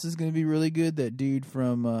know who else is going to be really good? That dude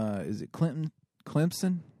from is it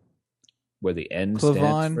Clemson? Where the N stands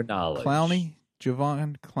Clavon for knowledge. Clowney,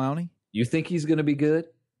 Javon Clowney. You think he's going to be good?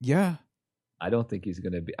 Yeah, I don't think he's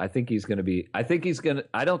going to be. I think he's going to be. I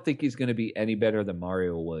don't think he's going to be any better than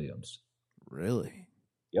Mario Williams. really.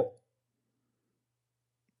 Yep.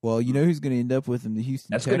 Well, you know who's going to end up with him? The Houston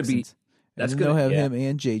That's Texans. gonna be- that's and then gonna- they'll have yeah. him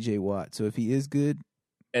and J.J. Watt. So if he is good,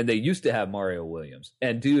 And they used to have Mario Williams.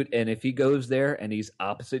 And dude, and if he goes there and he's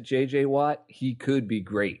opposite JJ Watt, he could be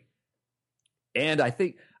great. And I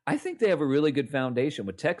think they have a really good foundation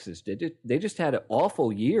with Texas. They just had an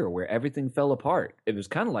awful year where everything fell apart. It was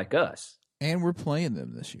kind of like us. And we're playing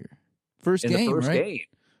them this year. First In game, the first right? game.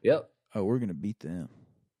 Yep. Oh, we're going to beat them.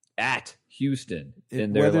 At Houston.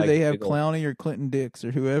 Whether they have Clowney or Clinton Dix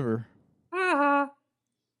or whoever.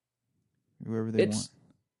 Whoever they want.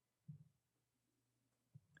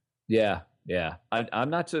 Yeah. I'm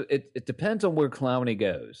not so. It depends on where Clowney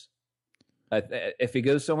goes. If he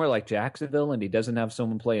goes somewhere like Jacksonville and he doesn't have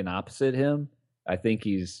someone playing opposite him, I think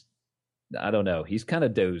I don't know. He's kind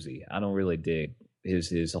of dozy. I don't really dig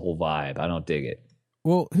his whole vibe. I don't dig it.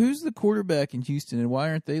 Well, who's the quarterback in Houston, and why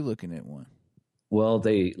aren't they looking at one? Well,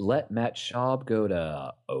 they let Matt Schaub go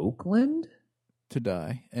to Oakland to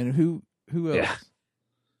die, and who else? Yeah.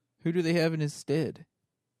 Who do they have in his stead?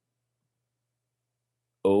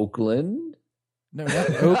 Oakland? No, not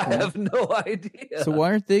Oakland. I have no idea. So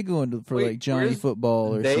why aren't they going for like Johnny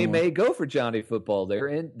Football or They someone? may go for Johnny Football.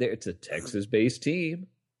 It's a Texas-based team.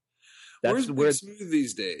 Where's Big Smooth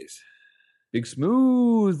these days? Big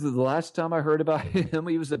Smooth. The last time I heard about him,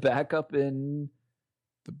 he was a backup in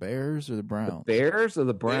the Bears or the Browns. The Bears or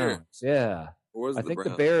the Browns? Yeah. I think the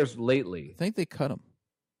Bears lately. I think they cut him.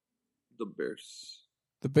 The Bears.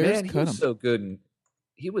 The Bears Man, cut him. He was so good.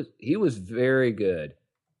 He was very good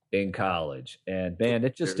in college, and man,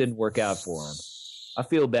 it just didn't work out for him. I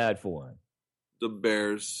feel bad for him. The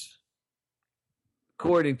Bears.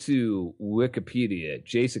 According to Wikipedia,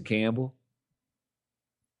 Jason Campbell,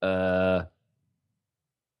 retired.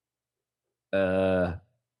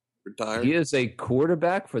 He is a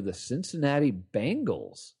quarterback for the Cincinnati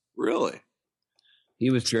Bengals. Really? He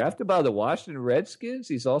was drafted by the Washington Redskins.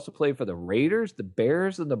 He's also played for the Raiders, the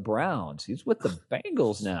Bears, and the Browns. He's with the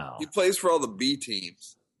Bengals now. He plays for all the B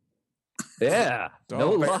teams. Yeah,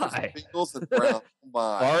 no Bears, lie. Bengals and Browns.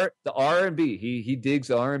 The R&B. He digs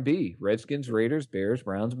R&B. Redskins, Raiders, Bears,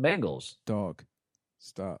 Browns, and Bengals. Dog,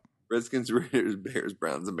 stop. Redskins, Raiders, Bears,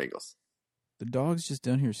 Browns, and Bengals. The dog's just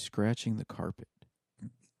down here scratching the carpet.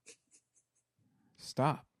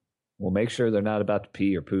 Stop. Well, make sure they're not about to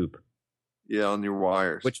pee or poop. Yeah, on your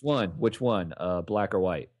wires. Which one? Black or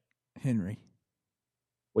white? Henry.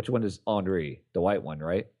 Which one is Henri? The white one,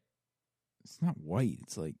 right? It's not white.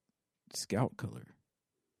 It's like scout color.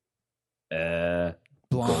 Blonde.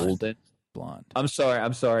 Golden. Blonde. I'm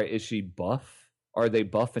sorry. Is she buff? Are they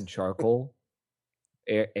buff and charcoal?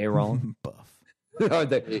 Aaron? Buff.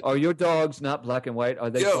 Are your dogs not black and white? Are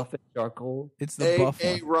they buff and charcoal? It's the buff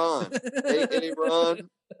one. Ron. Ron.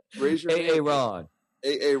 Raise your hand. Ron.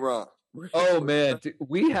 Ron. Oh man,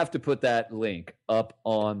 we have to put that link up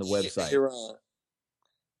on the website. Ron.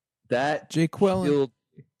 That Jay Quellen.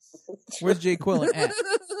 Where's Jay Quellen at?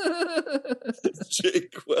 Jay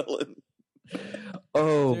Quellen.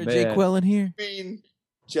 Oh man, Jay Quellen here. You mean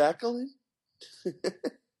Jacqueline?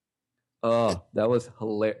 Oh, that was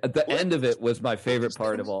hilarious. The end of it was my favorite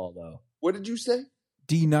part of all, though. What did you say?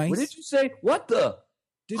 D nice. What did you say? What the?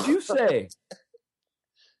 Did you say?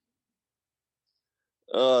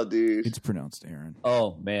 Oh, dude. It's pronounced Aaron.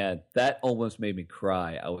 Oh, man. That almost made me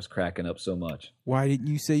cry. I was cracking up so much. Why didn't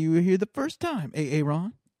you say you were here the first time,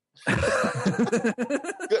 Ron?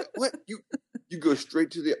 What? You go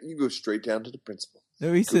straight down to the principal.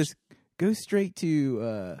 No, he says go straight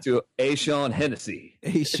to Sean Hennessy.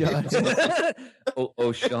 Sean.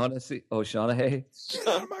 O'Shaughnessy. O'Shaughnessy. Get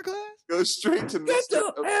out of my class. Go straight to Get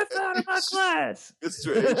Mr. the F out of my class. Get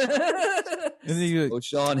straight. And then he's like,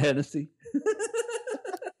 O'Shawn Hennessy.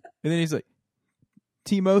 And then he's like,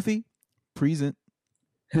 Timothy, present.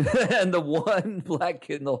 And the one black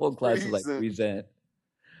kid in the whole class is like, present.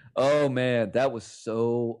 Oh, man, that was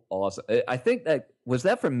so awesome. I think was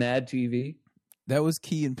that from Mad TV? That was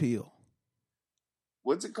Key and Peele.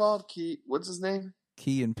 What's it called? What's his name?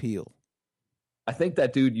 Key and Peele. I think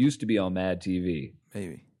that dude used to be on Mad TV.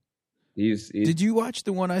 Maybe. Did you watch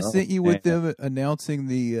the one I sent you with them announcing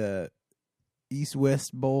the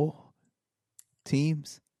East-West Bowl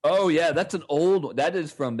teams? Oh yeah, that's an old one. That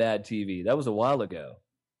is from Mad TV. That was a while ago.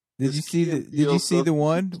 Did you see the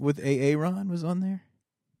one with Aaron was on there?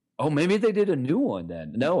 Oh, maybe they did a new one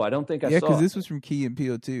then. No, I don't think I saw. Yeah, because this was from Key and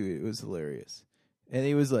Peele too. It was hilarious, and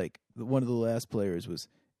he was like one of the last players was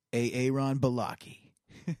Aaron Balaki.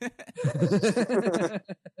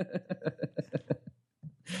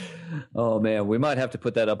 Oh man, we might have to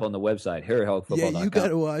put that up on the website, HarryHogFootball.com. Yeah, you got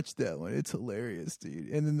to watch that one. It's hilarious, dude.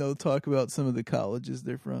 And then they'll talk about some of the colleges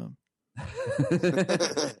they're from.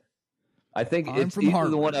 I think it's either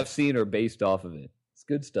Harvard. The one I've seen or based off of it. It's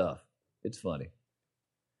good stuff. It's funny.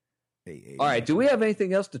 All right, do we have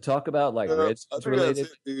anything else to talk about, like Redskins related?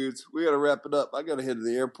 That's it, dudes. We got to wrap it up. I got to head to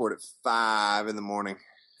the airport at 5 in the morning.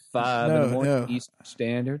 5 in the morning No. Eastern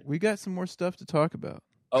Standard. We got some more stuff to talk about.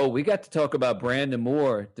 Oh, we got to talk about Brandon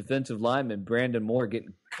Moore, defensive lineman Brandon Moore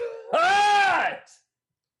getting cut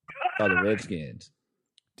by the Redskins.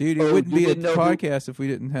 Dude, it Oh, wouldn't you be a didn't know who- podcast if we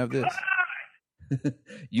didn't have this.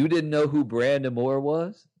 You didn't know who Brandon Moore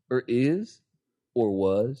was or is or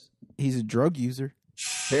was? He's a drug user.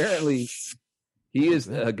 Apparently, he is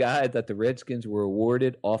a guy that the Redskins were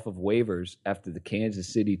awarded off of waivers after the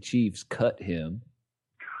Kansas City Chiefs cut him.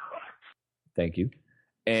 Thank you.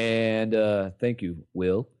 And thank you,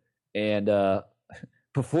 Will. And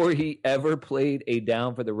before he ever played a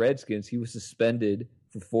down for the Redskins, he was suspended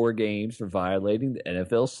for 4 games for violating the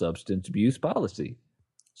NFL substance abuse policy.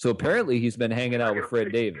 So apparently he's been hanging out with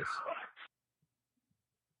Fred Davis.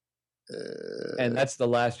 And that's the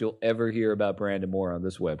last you'll ever hear about Brandon Moore on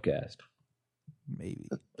this webcast. Maybe.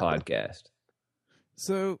 Podcast.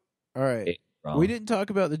 So, all right. Hey, Ron. We didn't talk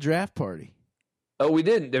about the draft party. Oh, we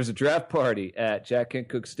didn't. There's a draft party at Jack Kent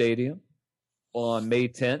Cooke Stadium on May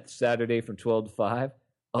 10th, Saturday from 12 to 5.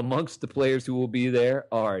 Amongst the players who will be there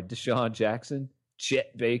are Deshaun Jackson,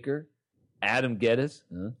 Chet Baker, Adam Geddes,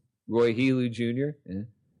 Roy Healy Jr.,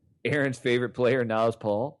 Aaron's favorite player, Niles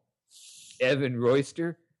Paul, Evan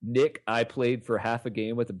Royster, Nick, I played for half a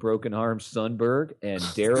game with a broken arm, Sundberg, and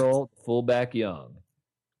Daryl, fullback Young.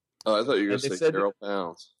 Oh, I thought you were going And to they say said- Daryl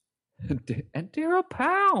Pounds. And Daryl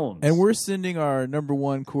Pounds. And we're sending our number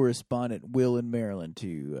one correspondent, Will in Maryland,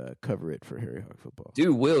 to cover it for Harry Hog Football.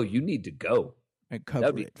 Dude, Will, you need to go. And cover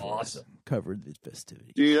that'd be it for us. awesome. Cover the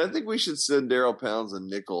festivity. Dude, I think we should send Daryl Pounds a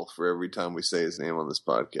nickel for every time we say his name on this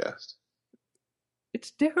podcast.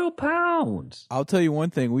 It's Daryl Pounds. I'll tell you one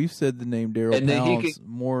thing. We've said the name Daryl And then he Pounds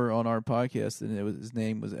more on our podcast than his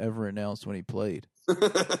name was ever announced when he played.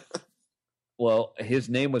 Well, his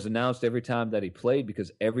name was announced every time that he played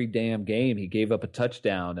because every damn game he gave up a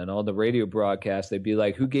touchdown. And on the radio broadcast, they'd be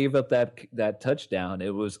like, who gave up that touchdown?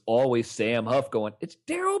 It was always Sam Huff going, it's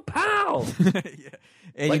Daryl Pounds. Yeah.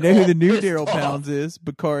 And Like, you know who all the new pissed Daryl off. Pounds is?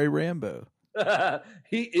 Bakari Rambo.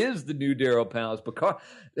 He is the new Daryl Pounds.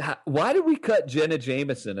 Why did we cut Jenna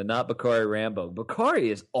Jameson and not Bakari Rambo?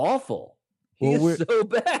 Bakari is awful. He Well, is so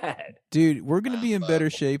bad. Dude, we're going to be in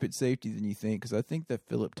better shape at safety than you think because I think that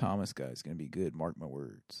Philip Thomas guy is going to be good. Mark my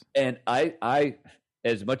words. And I,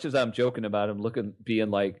 as much as I'm joking about him looking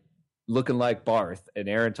like Barth, and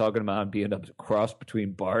Aaron talking about him being a cross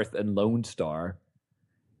between Barth and Lone Star,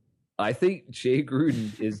 I think Jay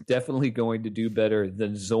Gruden is definitely going to do better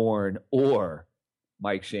than Zorn or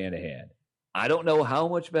Mike Shanahan. I don't know how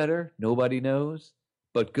much better. Nobody knows.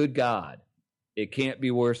 But good God, it can't be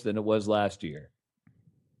worse than it was last year.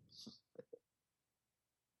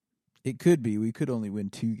 It could be. We could only win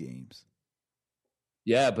 2 games.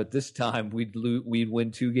 Yeah, but this time we'd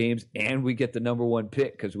win 2 games and we get the number 1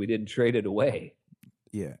 pick because we didn't trade it away.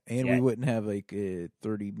 Yeah, and we wouldn't have like a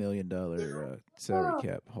 $30 million salary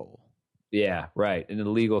cap hole. Yeah, right. An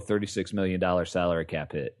illegal $36 million salary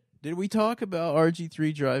cap hit. Did we talk about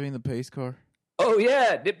RG3 driving the pace car? Oh,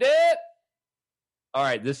 yeah. Dip, dip. All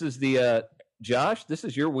right. This is the, Josh, this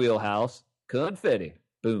is your wheelhouse. Confetti.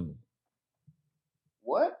 Boom.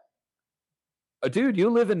 What? Dude, you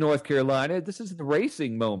live in North Carolina. This is the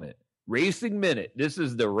racing moment. Racing minute. This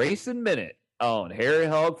is the racing minute on Harry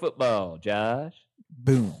Hog Football, Josh.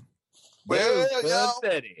 Boom. Well, Boom. y'all.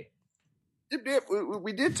 Confetti. Dip, dip.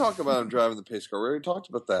 We did talk about him driving the pace car. We already talked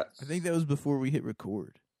about that. I think that was before we hit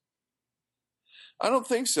record. I don't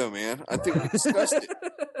think so, man. I think we discussed it.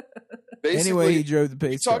 Basically, Anyway, he drove the we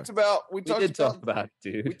pace car. talked about We did talk about it,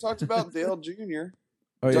 dude. we talked about Dale Jr.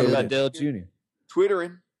 Oh, Talk yeah, about yeah. Dale Jr.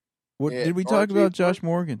 Twittering. What, Yeah, did we talk about RG3? Josh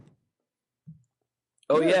Morgan?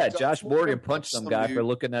 Oh, Yeah, yeah. Josh Josh Morgan Morgan punched punched some some guy dude. for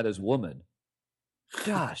looking at his woman.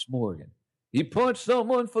 Josh Morgan. He punched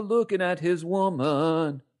someone for looking at his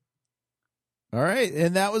woman. All right,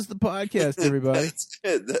 and that was the podcast, everybody. That's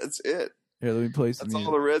it. That's it. Here, let me play some That's all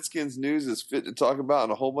music. the Redskins news is fit to talk about,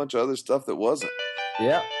 and a whole bunch of other stuff that wasn't.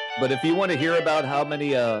 Yeah. But if you want to hear about how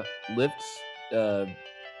many lifts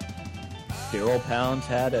Daryl Pounds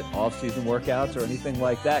had at off-season workouts or anything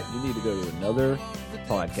like that, you need to go to another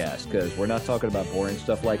podcast because we're not talking about boring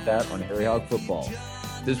stuff like that on Harry Hog Football.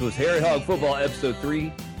 This was Harry Hog Football, episode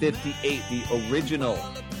 358, the original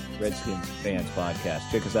Redskins fans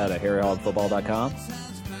podcast. Check us out at harryhogfootball.com,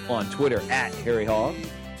 on Twitter at Harry Hog.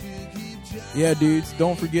 Yeah, dudes,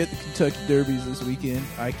 don't forget the Kentucky Derbies this weekend.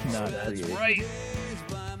 I cannot create. Right.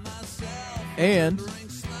 And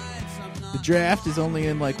the draft is only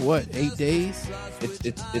in 8 days?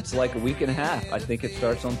 It's like a week and a half. I think it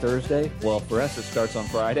starts on Thursday. Well, for us, it starts on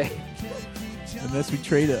Friday. Unless we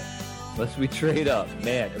trade up. Unless we trade up.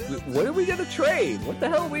 Man, what are we going to trade? What the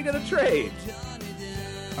hell are we going to trade?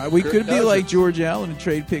 We Kirk could be Cousins. like George Allen and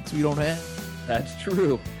trade picks we don't have. That's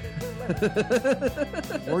true.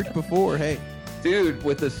 Worked before, hey. Dude,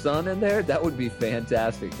 with the son in there, that would be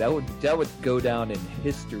fantastic. That would go down in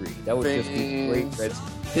history. That would just be great. Reds.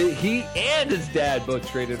 He and his dad both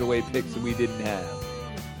traded away picks that we didn't have.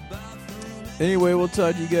 Anyway, we'll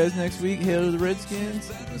talk to you guys next week. Hail to the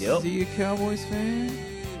Redskins. Yep. See you, Cowboys fan.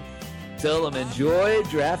 Tell them enjoy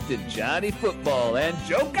drafting Johnny Football and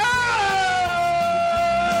Joker!